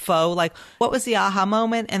just make pho. Like, what was the aha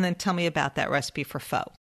moment? And then tell me about that recipe for pho.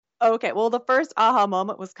 Okay, well, the first aha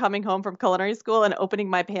moment was coming home from culinary school and opening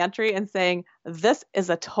my pantry and saying, this is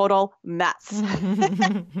a total mess.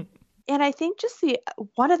 And I think just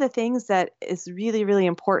one of the things that is really, really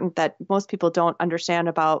important that most people don't understand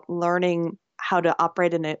about learning how to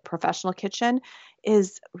operate in a professional kitchen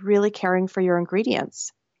is really caring for your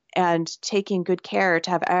ingredients and taking good care to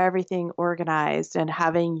have everything organized and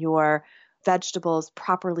having your vegetables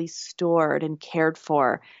properly stored and cared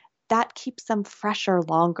for. That keeps them fresher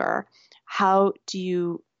longer. How do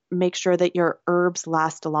you make sure that your herbs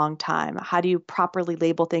last a long time? How do you properly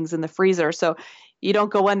label things in the freezer so you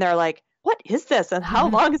don't go in there like, what is this and how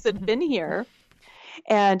long has it been here?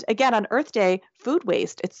 And again, on Earth Day, food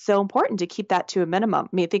waste, it's so important to keep that to a minimum.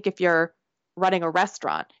 I mean, think if you're running a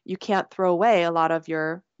restaurant, you can't throw away a lot of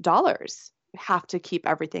your dollars. You have to keep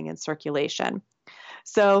everything in circulation.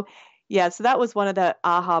 So that was one of the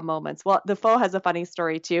aha moments. Well, the pho has a funny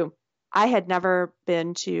story too. I had never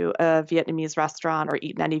been to a Vietnamese restaurant or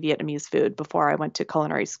eaten any Vietnamese food before I went to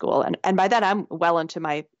culinary school. And by then I'm well into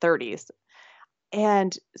my 30s.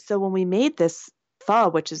 And so when we made this pho,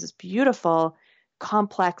 which is this beautiful,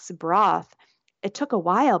 complex broth, it took a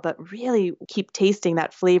while, but really keep tasting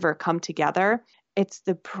that flavor come together.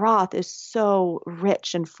 The broth is so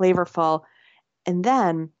rich and flavorful. And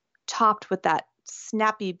then topped with that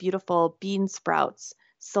snappy, beautiful bean sprouts,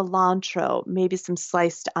 cilantro, maybe some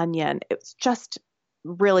sliced onion. It was just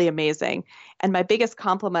really amazing. And my biggest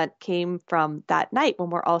compliment came from that night when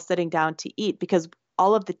we're all sitting down to eat, because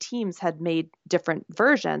all of the teams had made different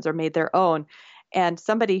versions or made their own. And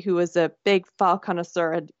somebody who was a big pho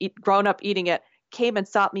connoisseur and grown up eating it came and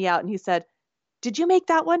sought me out and he said, did you make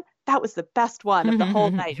that one? That was the best one of the whole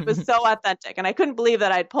night. It was so authentic. And I couldn't believe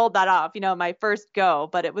that I'd pulled that off, my first go,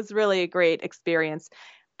 but it was really a great experience.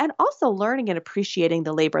 And also learning and appreciating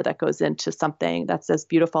the labor that goes into something that's as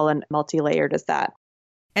beautiful and multi-layered as that.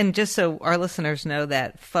 And just so our listeners know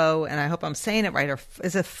that pho, and I hope I'm saying it right,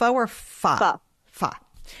 is it pho or pho? Pho. Pho.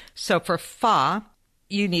 So for pho,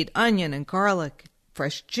 you need onion and garlic,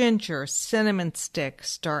 fresh ginger, cinnamon stick,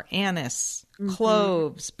 star anise,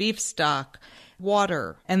 cloves, beef stock,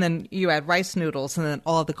 water, and then you add rice noodles and then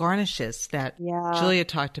all the garnishes that Julia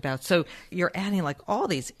talked about. So you're adding like all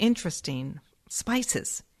these interesting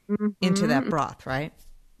spices into that broth, right?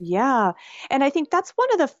 Yeah. And I think that's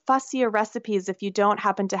one of the fussier recipes if you don't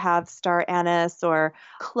happen to have star anise or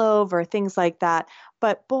clove or things like that.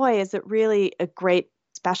 But boy, is it really a great,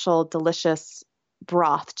 special, delicious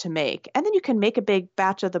broth to make. And then you can make a big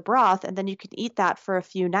batch of the broth and then you can eat that for a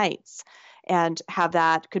few nights and have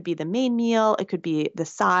that. Could be the main meal. It could be the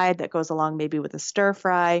side that goes along maybe with a stir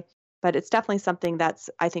fry. But it's definitely something that's,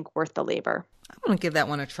 I think, worth the labor. I'm going to give that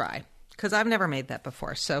one a try because I've never made that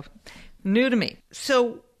before. So new to me.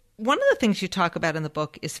 So one of the things you talk about in the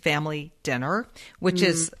book is family dinner, which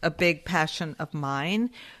is a big passion of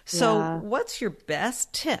mine. So what's your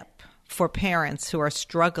best tip for parents who are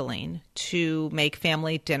struggling to make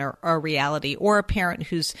family dinner a reality, or a parent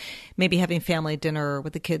who's maybe having family dinner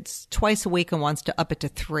with the kids twice a week and wants to up it to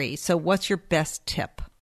 3? So what's your best tip?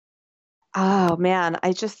 Oh, man,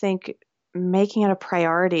 I just think making it a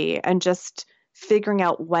priority and just figuring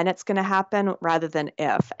out when it's going to happen rather than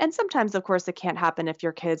if. And sometimes, of course, it can't happen if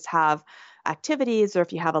your kids have activities or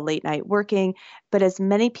if you have a late night working. But as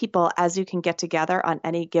many people as you can get together on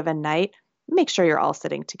any given night, make sure you're all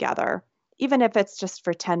sitting together. Even if it's just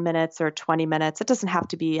for 10 minutes or 20 minutes, it doesn't have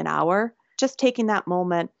to be an hour. Just taking that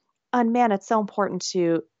moment. And man, it's so important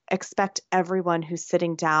to expect everyone who's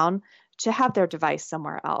sitting down to have their device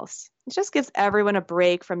somewhere else. It just gives everyone a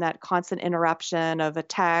break from that constant interruption of a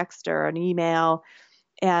text or an email.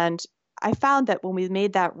 And I found that when we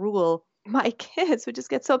made that rule, my kids would just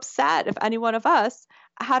get so upset if any one of us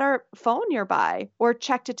had our phone nearby or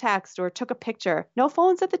checked a text or took a picture. No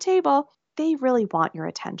phones at the table. They really want your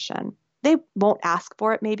attention. They won't ask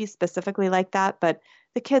for it maybe specifically like that, but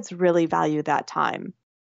the kids really value that time.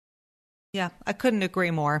 Yeah, I couldn't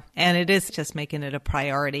agree more. And it is just making it a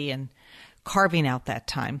priority and carving out that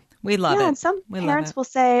time. We love it. And some parents will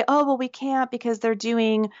say, oh, well, we can't because they're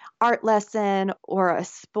doing art lesson or a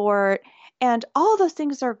sport. And all those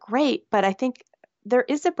things are great. But I think there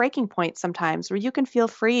is a breaking point sometimes where you can feel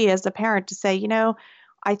free as a parent to say,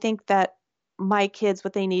 I think that my kids,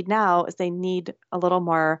 what they need now is they need a little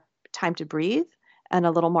more time to breathe and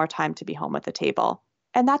a little more time to be home at the table.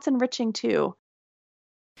 And that's enriching too.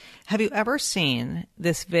 Have you ever seen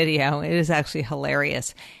this video? It is actually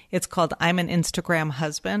hilarious. It's called I'm an Instagram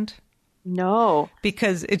Husband. No.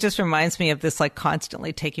 Because it just reminds me of this, like,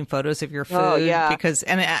 constantly taking photos of your food. Oh, yeah.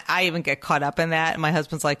 And I even get caught up in that. And my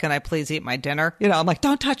husband's like, can I please eat my dinner? I'm like,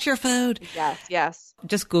 don't touch your food. Yes.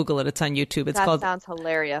 Just Google it. It's on YouTube. It's called That sounds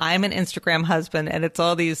hilarious. I'm an Instagram Husband. And it's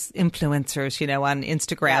all these influencers, on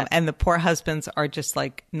Instagram. Yes. And the poor husbands are just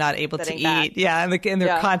like not able to eat. Back. Yeah. And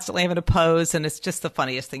they're constantly having to pose. And it's just the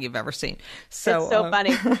funniest thing you've ever seen. So, it's so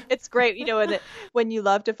funny. It's great. When you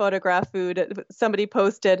love to photograph food, somebody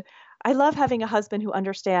posted, I love having a husband who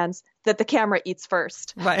understands that the camera eats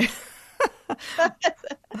first. Right.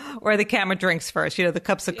 Or the camera drinks first. The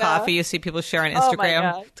cups of coffee you see people share on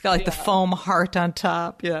Instagram. Oh, it's got like the foam heart on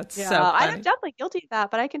top. Yeah, it's so funny. I'm definitely guilty of that,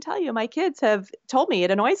 but I can tell you my kids have told me it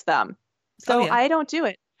annoys them. So I don't do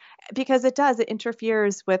it because it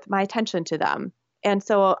interferes with my attention to them. And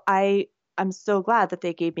so I'm so glad that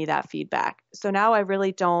they gave me that feedback. So now I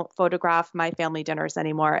really don't photograph my family dinners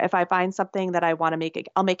anymore. If I find something that I want to make,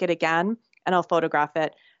 I'll make it again and I'll photograph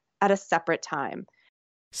it at a separate time.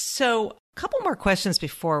 So a couple more questions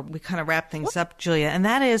before we kind of wrap things up, Julia. And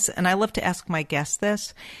that is, and I love to ask my guests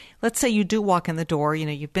this, let's say you do walk in the door,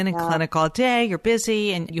 you've been in clinic all day, you're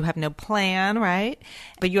busy and you have no plan, right?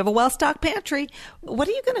 But you have a well-stocked pantry. What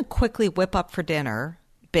are you going to quickly whip up for dinner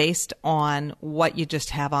based on what you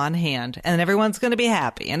just have on hand? And everyone's going to be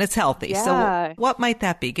happy and it's healthy. Yeah. So what might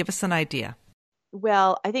that be? Give us an idea.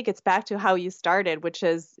 Well, I think it's back to how you started, which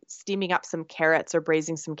is steaming up some carrots or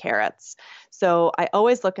braising some carrots. So I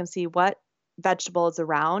always look and see what vegetable is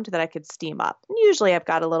around that I could steam up. And usually I've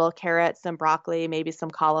got a little carrot, some broccoli, maybe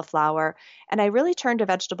some cauliflower. And I really turn to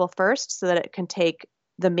vegetable first so that it can take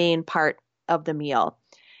the main part of the meal.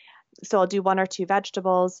 So I'll do 1 or 2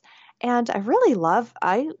 vegetables. And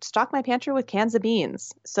I stock my pantry with cans of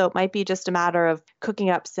beans. So it might be just a matter of cooking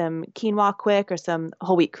up some quinoa quick or some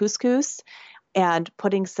whole wheat couscous and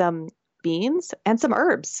putting some beans and some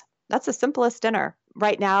herbs. That's the simplest dinner.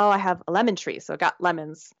 Right now I have a lemon tree, so I got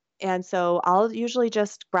lemons. And so I'll usually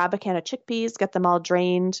just grab a can of chickpeas, get them all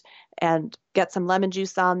drained, and get some lemon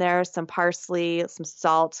juice on there, some parsley, some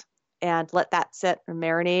salt, and let that sit and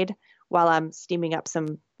marinate while I'm steaming up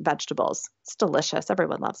some vegetables. It's delicious.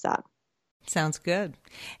 Everyone loves that. Sounds good.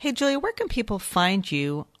 Hey, Julia, where can people find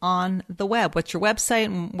you on the web? What's your website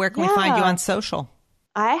and where can we find you on social?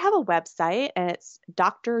 I have a website and it's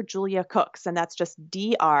Dr. Julia Cooks, and that's just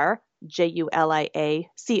DrJuliaCooks,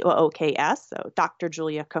 so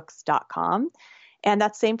drjuliacooks.com. And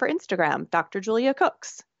that's same for Instagram, Dr. Julia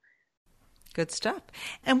Cooks. Good stuff.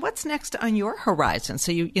 And what's next on your horizon?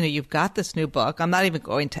 So you've got this new book. I'm not even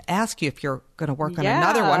going to ask you if you're going to work on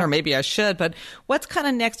another one, or maybe I should, but what's kind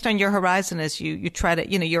of next on your horizon as you try to,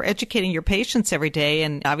 you're educating your patients every day,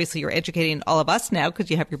 and obviously you're educating all of us now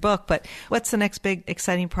because you have your book, but what's the next big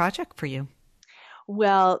exciting project for you?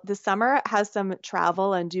 Well, the summer has some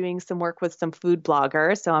travel and doing some work with some food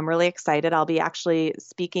bloggers. So I'm really excited. I'll be actually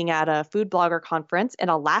speaking at a food blogger conference in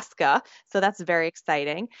Alaska. So that's very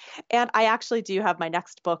exciting. And I actually do have my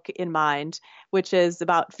next book in mind, which is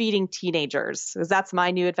about feeding teenagers, because that's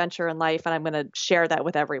my new adventure in life. And I'm going to share that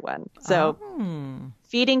with everyone. So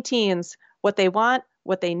feeding teens what they want,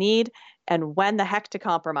 what they need, and when the heck to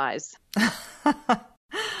compromise.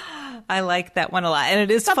 I like that one a lot. And it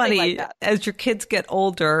is Something funny, like as your kids get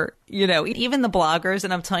older, even the bloggers,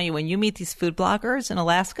 and I'm telling you, when you meet these food bloggers in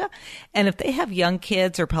Alaska, and if they have young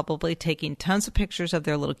kids, are probably taking tons of pictures of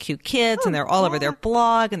their little cute kids, and they're all over their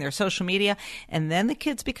blog and their social media. And then the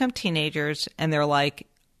kids become teenagers, and they're like,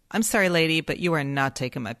 I'm sorry, lady, but you are not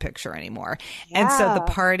taking my picture anymore. Yeah. And so the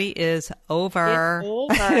party is over. It's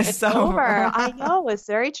over. It's over. I know. It's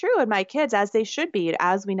very true. And my kids, as they should be,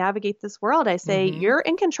 as we navigate this world, I say, you're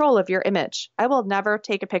in control of your image. I will never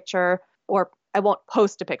take a picture, or I won't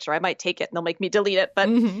post a picture. I might take it and they'll make me delete it, but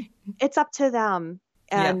it's up to them.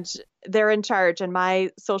 And they're in charge. And my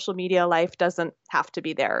social media life doesn't have to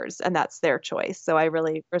be theirs. And that's their choice. So I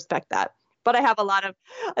really respect that. But I have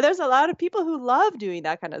there's a lot of people who love doing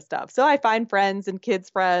that kind of stuff. So I find friends and kids'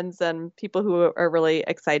 friends and people who are really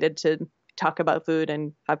excited to talk about food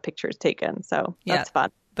and have pictures taken. So that's fun.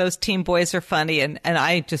 Those teen boys are funny, and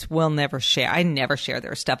I just will never share. I never share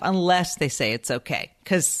their stuff unless they say it's okay.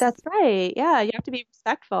 That's right. Yeah, you have to be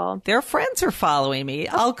respectful. Their friends are following me.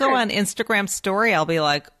 I'll go on Instagram story. I'll be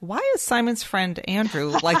like, why is Simon's friend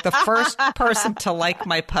Andrew like the first person to like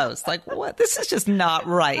my post? Like, what? This is just not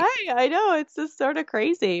right. I know. It's just sort of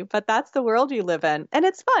crazy, but that's the world you live in. And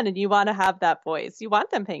it's fun. And you want to have that voice. You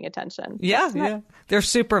want them paying attention. Yeah. They're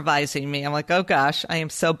supervising me. I'm like, oh gosh, I am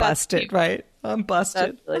so busted, right? I'm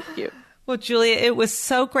busted. That's really cute. Well, Julia, it was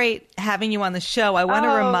so great having you on the show. I want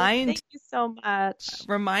to thank you so much.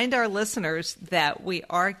 Remind our listeners that we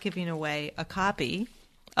are giving away a copy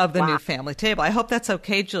of the new family table. I hope that's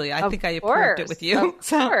okay, Julia. I think I approved it with you.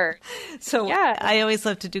 So yeah. I always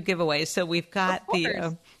love to do giveaways. So we've got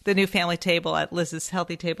the new family table at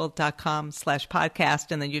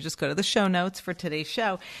liz'shealthytable.com/podcast. And then you just go to the show notes for today's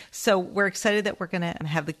show. So we're excited that we're going to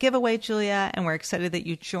have the giveaway, Julia, and we're excited that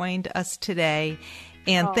you joined us today.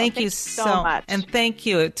 And thank you so much. And thank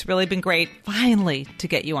you. It's really been great finally to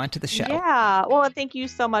get you onto the show. Yeah. Well, thank you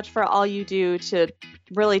so much for all you do to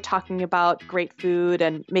really talking about great food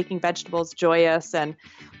and making vegetables joyous and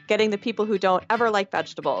getting the people who don't ever like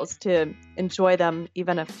vegetables to enjoy them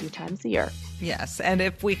even a few times a year. Yes. And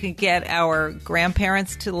if we can get our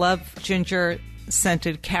grandparents to love ginger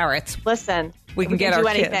scented carrots. Listen, we can get do our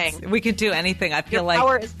anything. Kids. We can do anything. I feel Your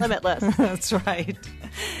power is limitless. That's right.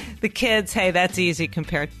 The kids, hey, that's easy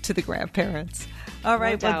compared to the grandparents. All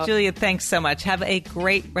right. Well, Julia, thanks so much. Have a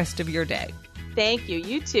great rest of your day. Thank you.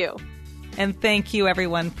 You too. And thank you,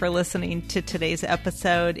 everyone, for listening to today's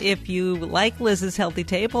episode. If you like Liz's Healthy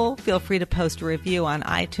Table, feel free to post a review on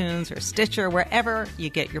iTunes or Stitcher, wherever you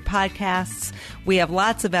get your podcasts. We have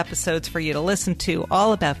lots of episodes for you to listen to,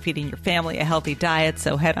 all about feeding your family a healthy diet.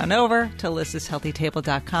 So head on over to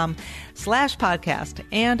liz'shealthytable.com/podcast.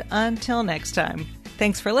 And until next time,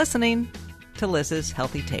 thanks for listening to Liz's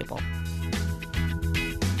Healthy Table.